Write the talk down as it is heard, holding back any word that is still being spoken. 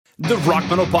The Rock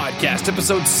Metal Podcast,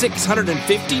 episode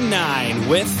 659,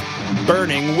 with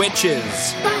Burning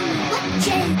Witches. Burning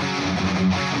Witches.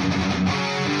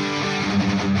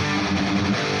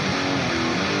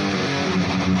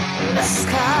 The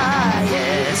sky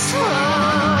is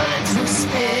falling through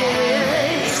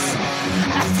space.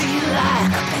 I feel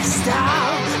like a best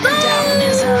down, and down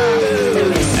is up.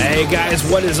 There is Hey guys,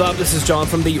 what is up? This is John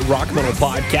from the Rock Metal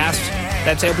Podcast.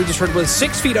 That's it. We just heard was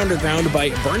 6 Feet Underground by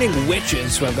Burning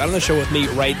Witches, who I've got on the show with me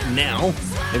right now.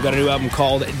 They've got a new album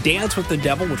called Dance with the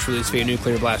Devil, which released via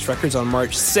Nuclear Blast Records on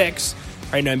March 6th.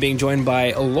 Right now I'm being joined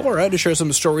by Laura to share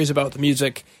some stories about the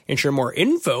music and share more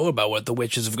info about what the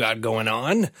witches have got going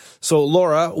on. So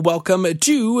Laura, welcome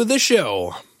to the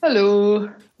show. Hello.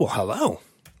 Well, hello.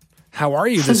 How are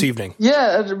you this evening?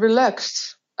 Yeah,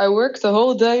 relaxed. I worked the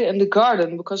whole day in the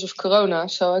garden because of Corona,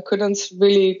 so I couldn't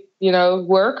really,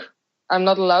 work. I'm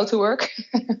not allowed to work.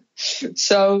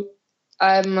 So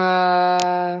I'm,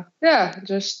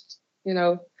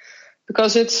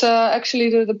 because it's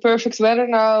actually the perfect weather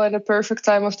now and the perfect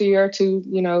time of the year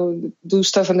to, do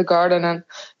stuff in the garden. And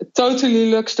it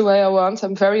totally looks the way I want.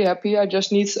 I'm very happy. I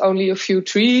just need only a few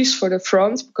trees for the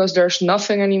front because there's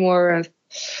nothing anymore. And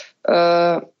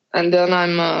then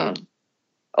I'm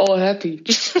all happy.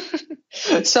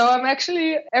 So I'm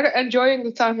actually enjoying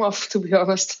the time off, to be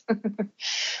honest.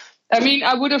 I mean,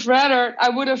 I would have rather,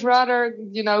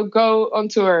 go on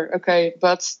tour, okay,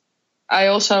 but I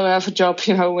also have a job,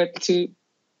 with to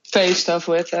pay stuff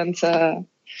with, and I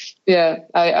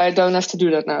don't have to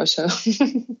do that now, so.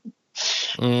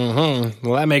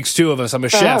 Well, that makes two of us. I'm a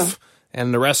chef,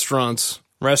 and the restaurants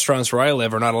where I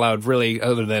live are not allowed really,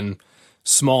 other than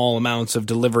small amounts of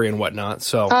delivery and whatnot.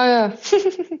 So. Oh yeah.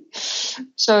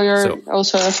 So you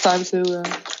also have time to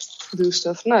do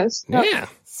stuff. Nice. Yeah.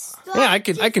 Yeah, I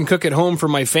can cook at home for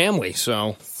my family,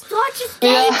 so. That's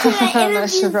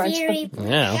right.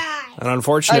 Yeah, and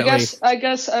unfortunately, I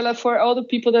guess for all the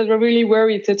people that are really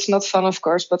worried, it's not fun, of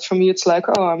course. But for me, it's like,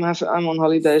 I'm on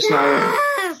holidays now.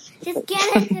 Just get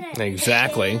it.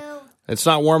 Exactly. It's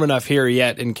not warm enough here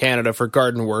yet in Canada for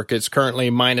garden work. It's currently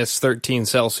minus 13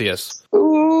 Celsius.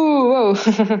 Ooh,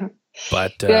 whoa.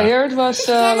 But here it was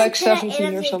like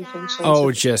 17 or something.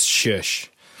 So just shush.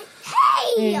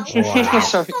 Hey! Wow.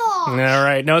 Sorry. All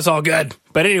right, no, it's all good.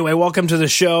 But anyway, welcome to the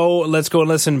show. Let's go and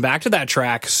listen back to that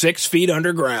track, 6 Feet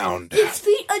Underground. 6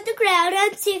 feet underground,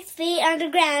 I'm 6 feet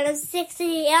underground, I'm 6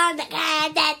 feet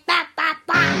underground, ba, ba,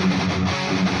 ba.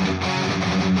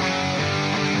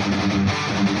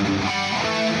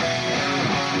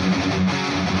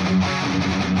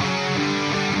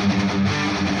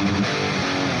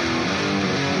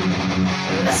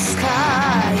 the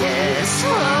sky is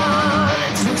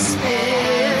falling through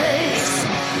space.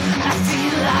 I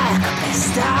feel like a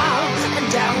best down, and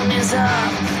down is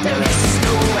up. There is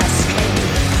no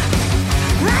escape.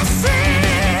 I see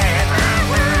my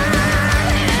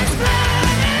world is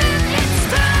burning, it's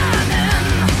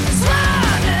turning,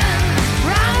 swirling,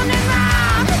 round and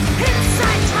round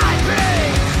inside my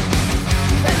brain.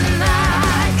 And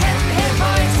I can hear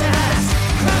voices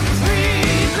from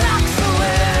 3 blocks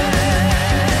away.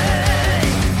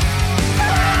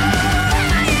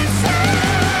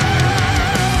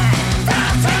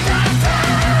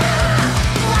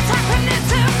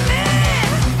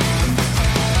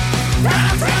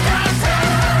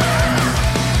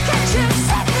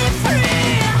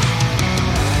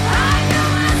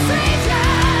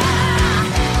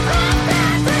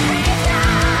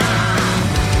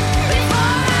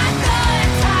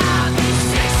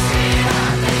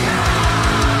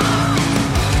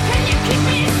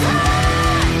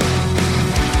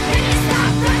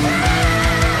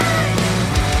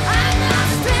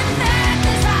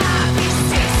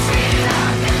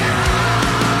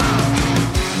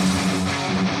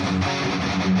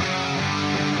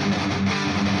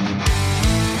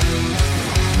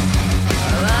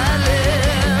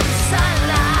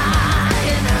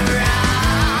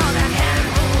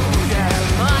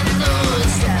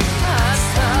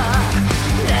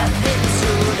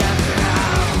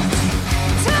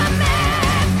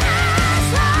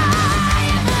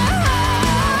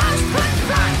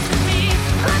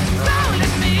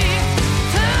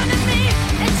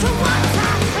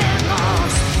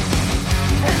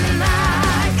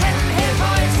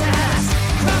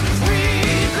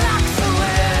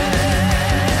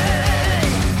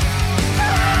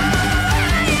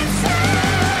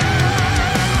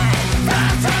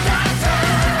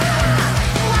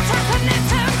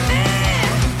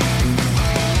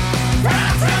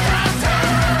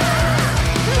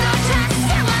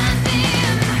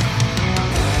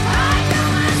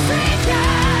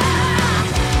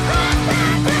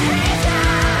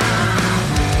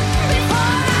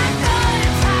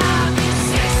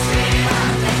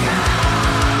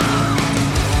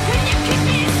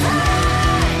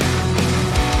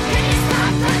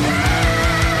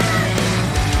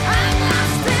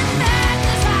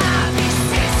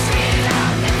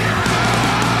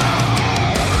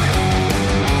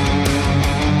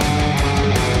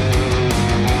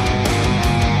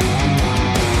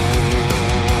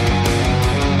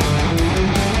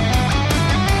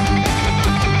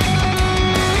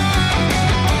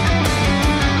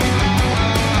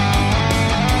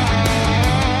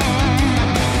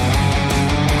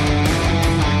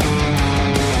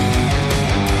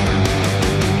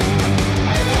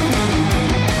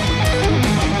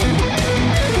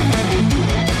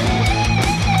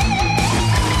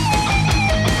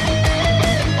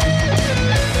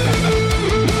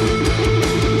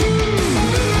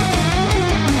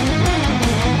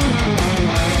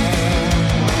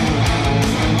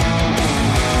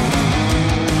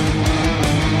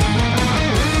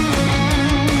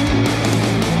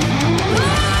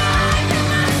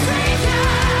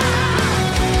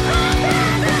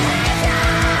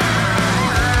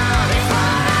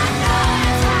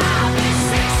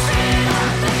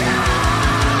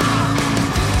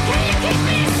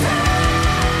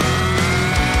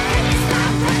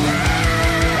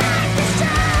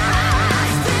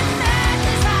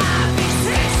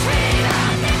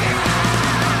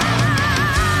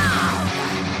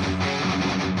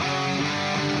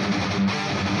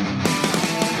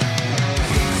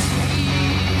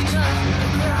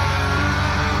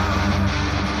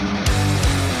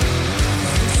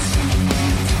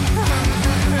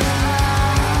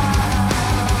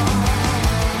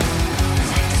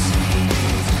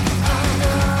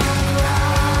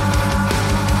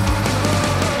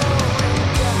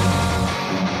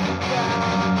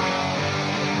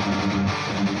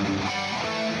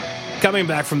 Coming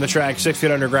back from the track 6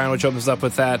 Feet Underground, which opens up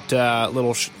with that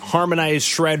little harmonized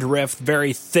shred riff,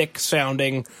 very thick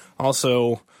sounding.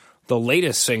 Also, the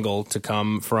latest single to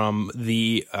come from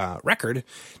the record.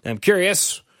 And I'm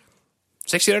curious,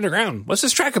 6 Feet Underground, what's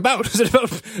this track about? Is it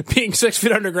about being 6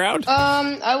 feet underground?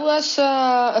 I was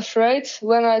afraid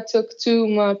when I took too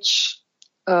much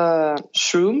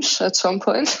shrooms at some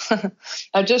point.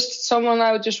 I just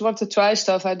want to try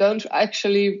stuff. I don't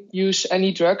actually use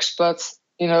any drugs, but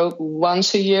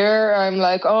once a year I'm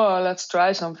like, oh, let's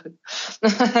try something.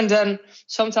 And then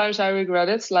sometimes I regret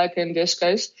it, like in this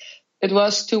case. It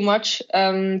was too much,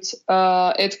 and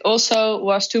it also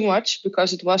was too much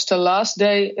because it was the last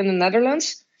day in the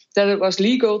Netherlands that it was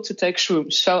legal to take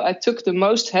shrooms. So I took the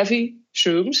most heavy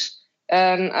shrooms,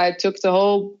 and I took the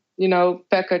whole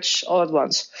package all at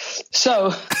once.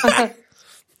 So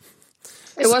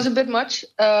it was a bit much,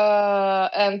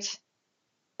 and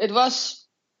it was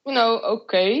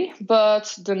okay,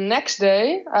 but the next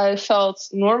day I felt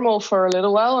normal for a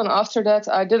little while, and after that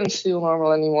I didn't feel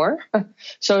normal anymore.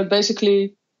 So it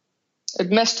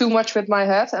messed too much with my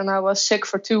head, and I was sick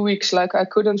for 2 weeks. Like I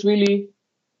couldn't really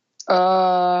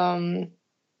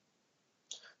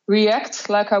react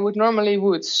like I would normally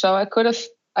would. So I could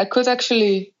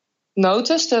actually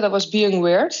notice that I was being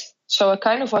weird. So I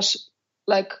kind of was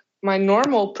like my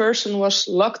normal person was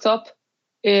locked up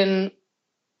in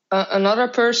another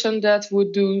person that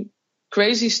would do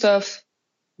crazy stuff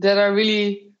that I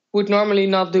really would normally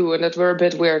not do, and that were a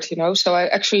bit weird, So I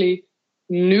actually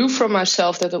knew from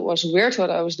myself that it was weird what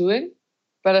I was doing,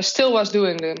 but I still was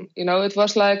doing them. It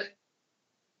was like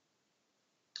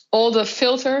all the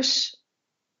filters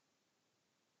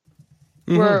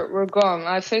were gone.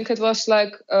 I think it was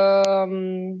like,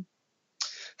 for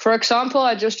example,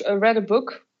 I just read a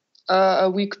book a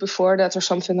week before that or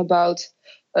something about.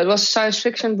 It was a science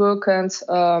fiction book, and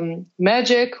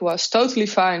magic was totally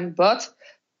fine, but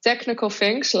technical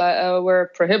things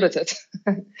were prohibited,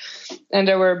 and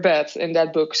they were bad in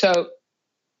that book. So it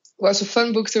was a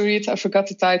fun book to read. I forgot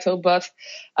the title, but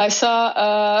I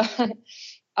saw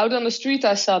out on the street,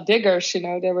 I saw diggers.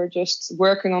 They were just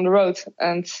working on the road,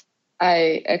 and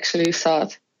I actually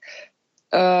thought.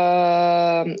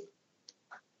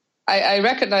 I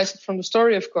recognized it from the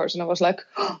story, of course, and I was like,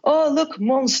 oh, look,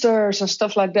 monsters and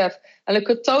stuff like that. And I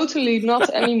could totally not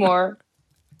anymore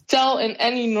tell in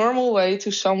any normal way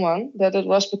to someone that it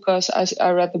was because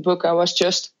I read the book. I was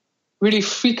just really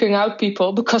freaking out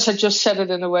people because I just said it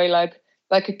in a way like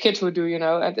a kid would do,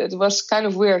 And it was kind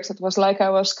of weird. It was like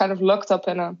I was kind of locked up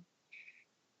in a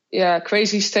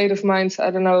crazy state of mind. I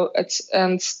don't know.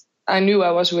 And I knew I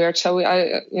was weird, so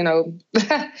I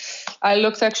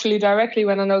looked actually directly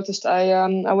when I noticed.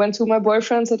 I went to my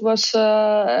boyfriend that was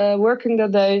working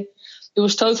that day. He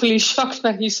was totally shocked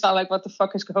when he saw like what the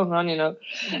fuck is going on,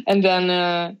 And then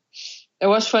it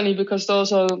was funny because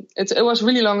also it was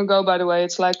really long ago. By the way,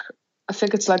 it's like I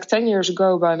think it's like 10 years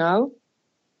ago by now.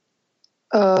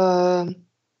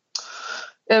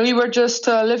 And we were just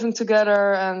living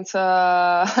together, and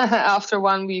after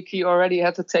 1 week, he already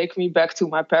had to take me back to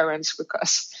my parents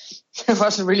because it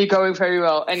wasn't really going very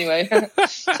well. Anyway,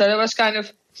 so that was kind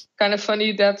of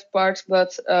funny, that part.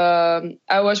 But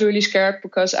I was really scared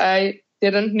because I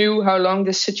didn't know how long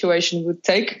this situation would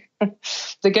take.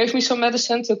 They gave me some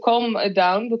medicine to calm it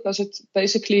down because it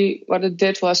basically what it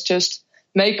did was just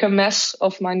make a mess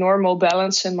of my normal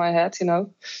balance in my head,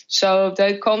 So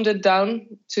they calmed it down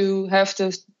to have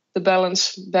the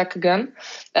balance back again.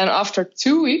 And after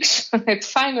 2 weeks, it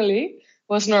finally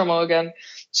was normal again.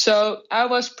 So I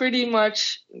was pretty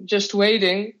much just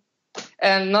waiting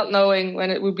and not knowing when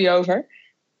it would be over.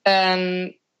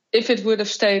 And if it would have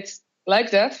stayed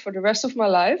like that for the rest of my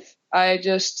life, I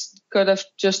just could have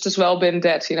just as well been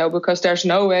dead, because there's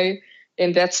no way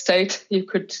in that state you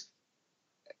could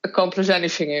accomplish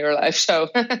anything in your life. So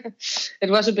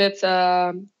it was a bit,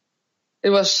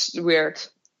 it was weird,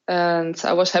 and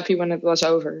I was happy when it was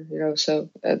over,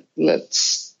 so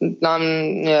let's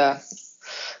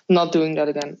not doing that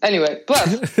again. Anyway, but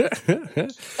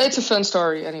it's a fun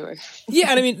story anyway.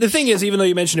 Yeah, and I mean, the thing is, even though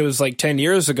you mentioned it was like 10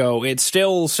 years ago, it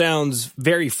still sounds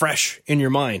very fresh in your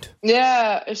mind.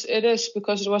 Yeah, it is,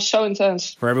 because it was so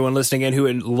intense. For everyone listening in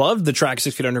who loved the track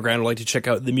 6 Feet Underground and would like to check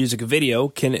out the music video,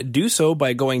 can do so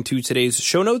by going to today's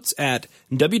show notes at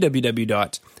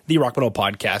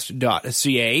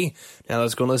www.therockmetalpodcast.ca. Now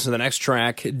let's go and listen to the next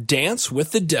track, Dance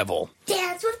with the Devil.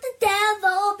 Dance with the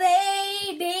devil,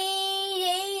 baby.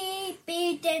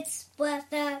 Dance with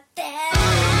the devil.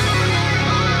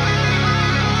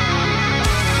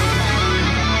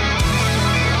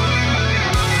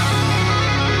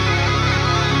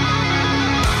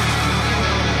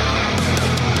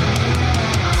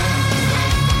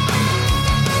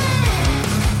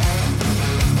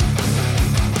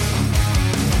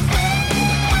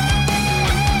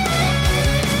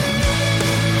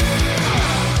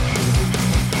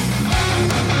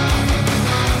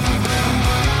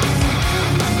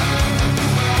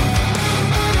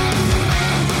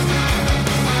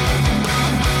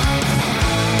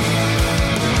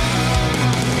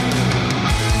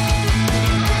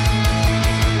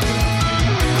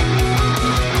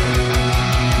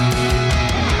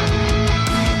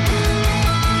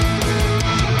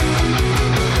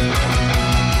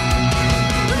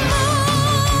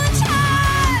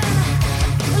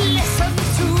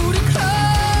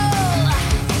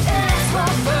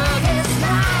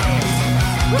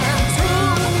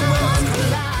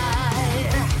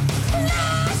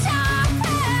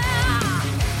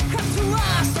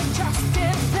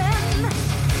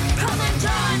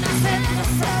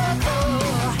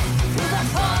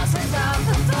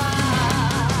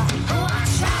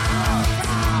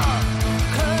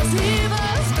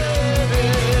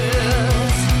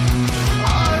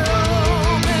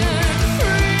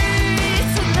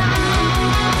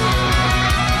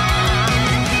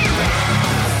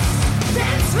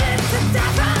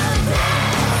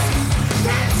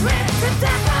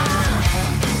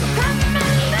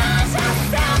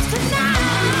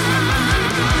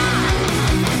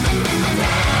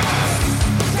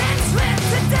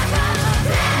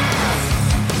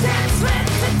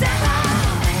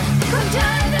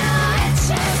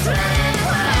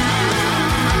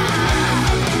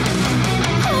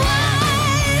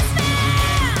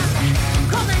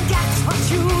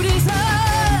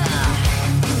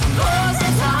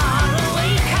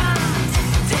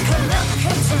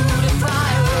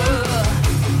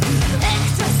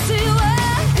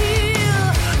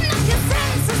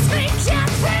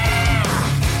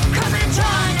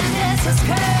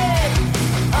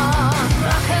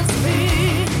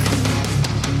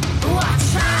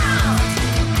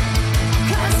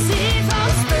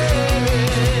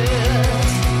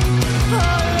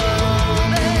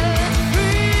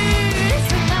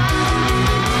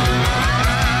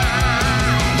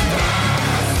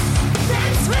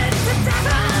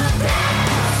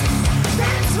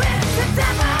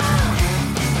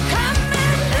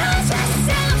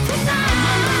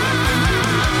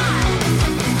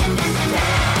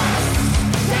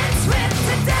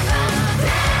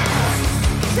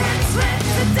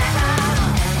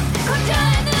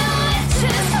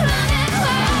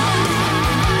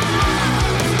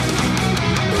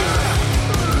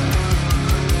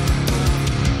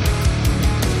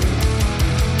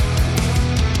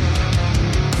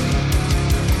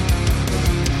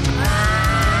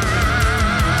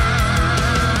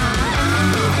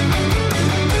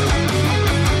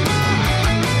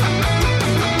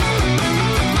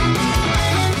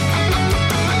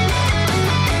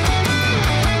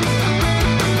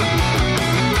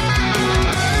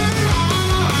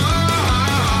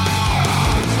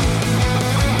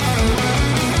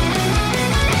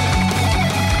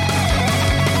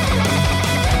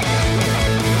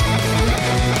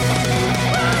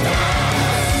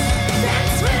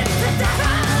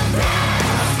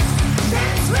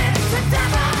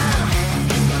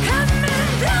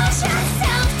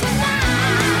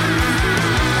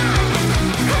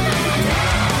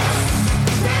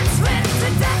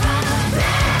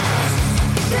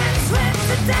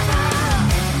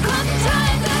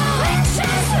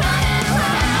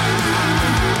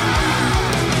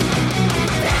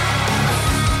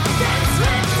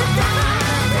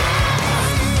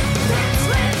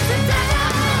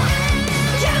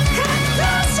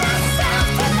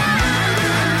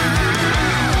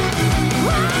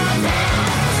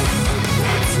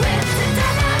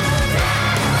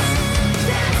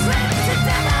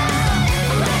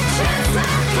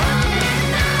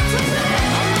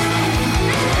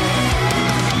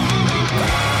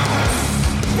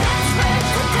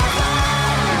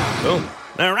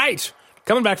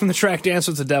 Coming back from the track Dance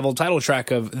with the Devil, title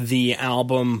track of the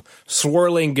album,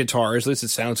 swirling guitars. At least it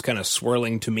sounds kind of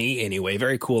swirling to me anyway.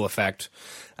 Very cool effect.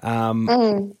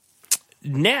 Now,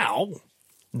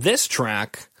 this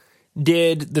track,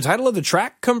 did the title of the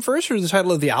track come first or did the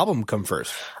title of the album come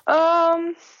first?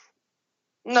 No,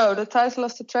 the title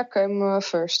of the track came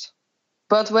first.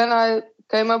 But when I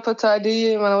came up with the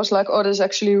idea, when I was like, oh, this is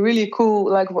actually really cool,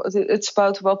 like it's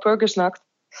about Walpurgisnacht.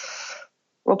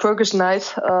 Walpurgis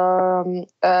Night,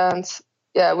 and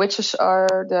yeah, witches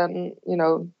are then,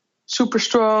 super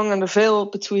strong, and the veil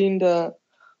between the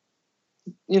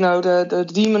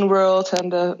demon world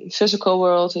and the physical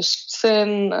world is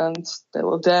thin, and they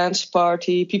will dance,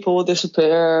 party, people will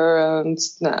disappear, and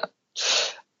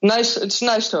nice. It's a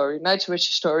nice story, nice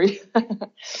witch story.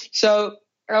 So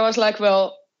I was like,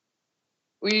 well,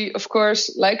 we of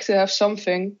course like to have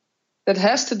something that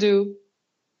has to do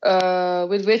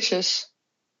with witches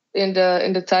in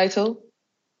the title,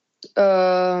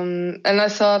 and I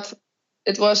thought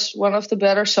it was one of the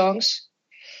better songs.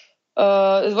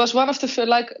 It was one of the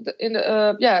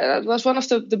it was one of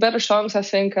the better songs, I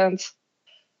think, and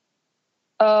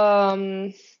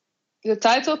the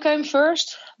title came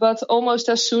first. But almost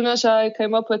as soon as I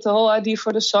came up with the whole idea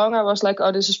for the song, I was like,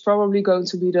 oh, this is probably going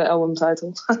to be the album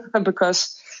title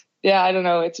because. Yeah, I don't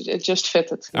know. It just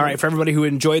fitted. All right, for everybody who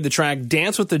enjoyed the track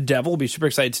Dance with the Devil, be super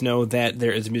excited to know that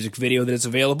there is a music video that is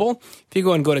available. If you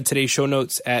go to today's show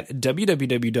notes at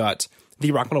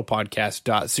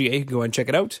www.therockmetalpodcast.ca, you can go and check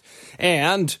it out.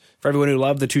 And for everyone who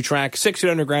loved the two tracks, 6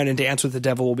 Feet Underground and Dance with the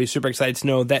Devil, will be super excited to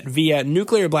know that via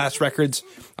Nuclear Blast Records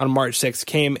on March 6th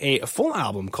came a full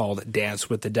album called Dance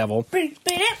with the Devil.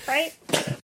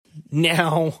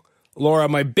 Now, Laura,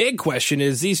 my big question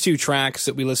is these two tracks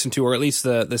that we listened to, or at least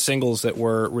the singles that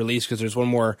were released, because there's one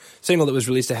more single that was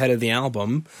released ahead of the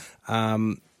album.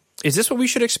 Is this what we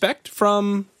should expect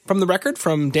from the record,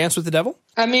 from Dance with the Devil?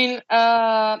 I mean,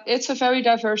 it's a very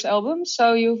diverse album.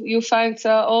 So you find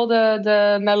all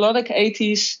the melodic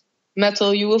 80s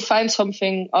metal, you will find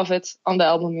something of it on the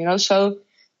album, So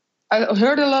I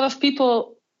heard a lot of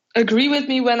people agree with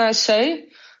me when I say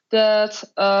that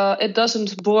it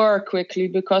doesn't bore quickly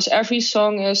because every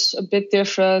song is a bit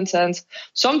different, and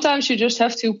sometimes you just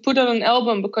have to put on an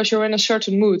album because you're in a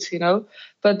certain mood,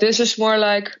 But this is more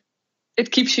like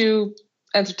it keeps you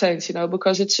entertained,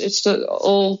 because it's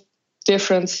all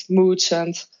different moods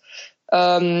and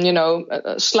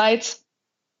slight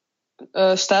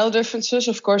style differences.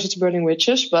 Of course, it's Burning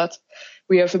Witches, but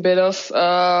we have a bit of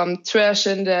thrash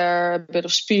in there, a bit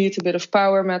of speed, a bit of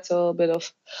power metal, a bit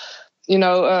of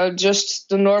just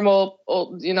the normal,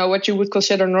 what you would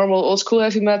consider normal old school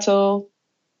heavy metal,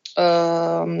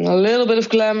 a little bit of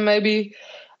glam maybe.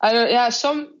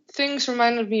 Some things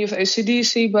reminded me of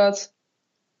AC/DC, but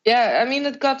yeah, I mean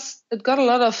it got a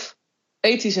lot of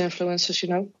 80s influences,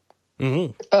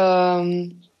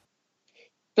 Mm-hmm.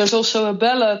 There's also a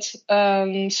ballad,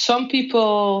 and some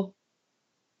people,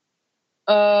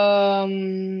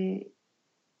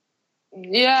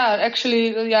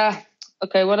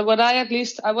 Okay, what I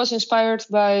was inspired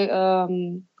by,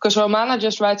 because Romana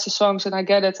just writes the songs and I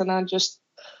get it, and I just,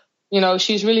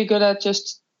 she's really good at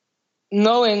just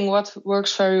knowing what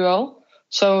works very well.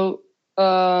 So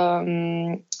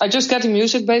I just get the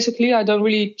music basically. I don't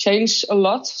really change a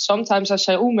lot. Sometimes I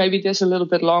say, oh, maybe this a little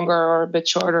bit longer or a bit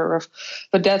shorter,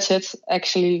 but that's it.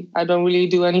 Actually, I don't really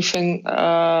do anything.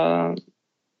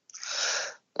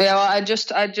 I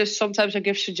just sometimes I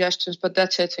give suggestions, but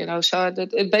that's it, So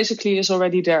it basically is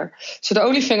already there. So the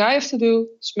only thing I have to do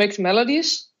is make the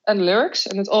melodies and lyrics,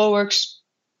 and it all works,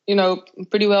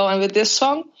 pretty well. And with this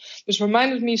song, this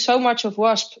reminded me so much of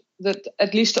Wasp, that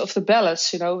at least of the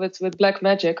ballads, with Black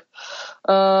Magic.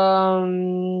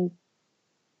 So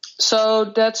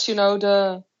that's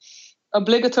the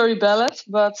obligatory ballad,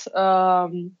 but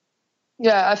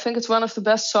I think it's one of the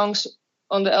best songs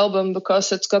on the album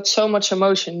because it's got so much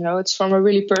emotion. It's from a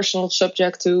really personal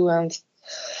subject too, and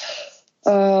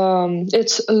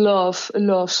it's a love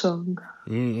song,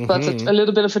 mm-hmm. but a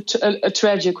little bit of a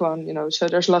tragic one, So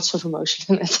there's lots of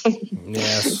emotion in it.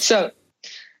 Yes. So.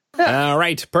 Yeah. All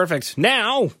right, perfect.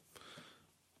 Now,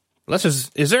 is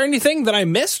there anything that I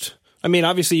missed? I mean,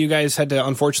 obviously you guys had to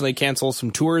unfortunately cancel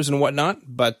some tours and whatnot,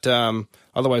 but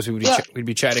otherwise we'd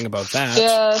be chatting about that.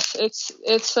 Yes, it's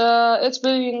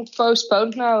being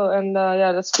postponed now, and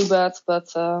that's too bad. But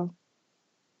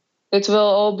it will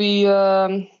all be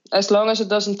as long as it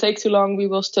doesn't take too long. We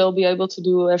will still be able to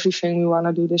do everything we want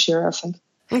to do this year, I think.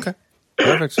 Okay,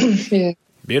 perfect. Yeah.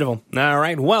 Beautiful. All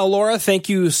right. Well, Laura, thank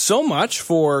you so much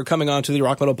for coming on to the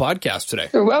Rock Metal Podcast today.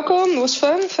 You're welcome. It was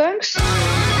fun. Thanks.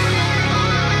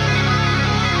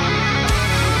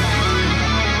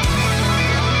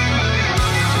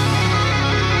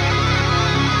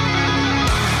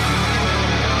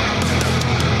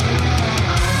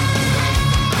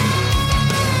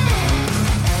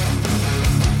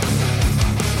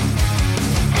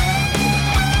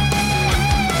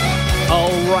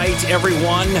 right,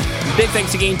 everyone. Big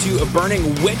thanks again to Burning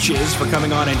Witches for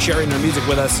coming on and sharing their music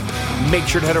with us. Make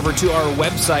sure to head over to our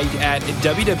website at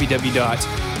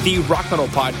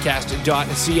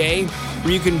www.therockmetalpodcast.ca,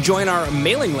 where you can join our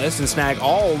mailing list and snag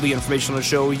all the information on the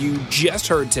show you just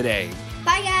heard today.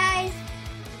 Bye, guys.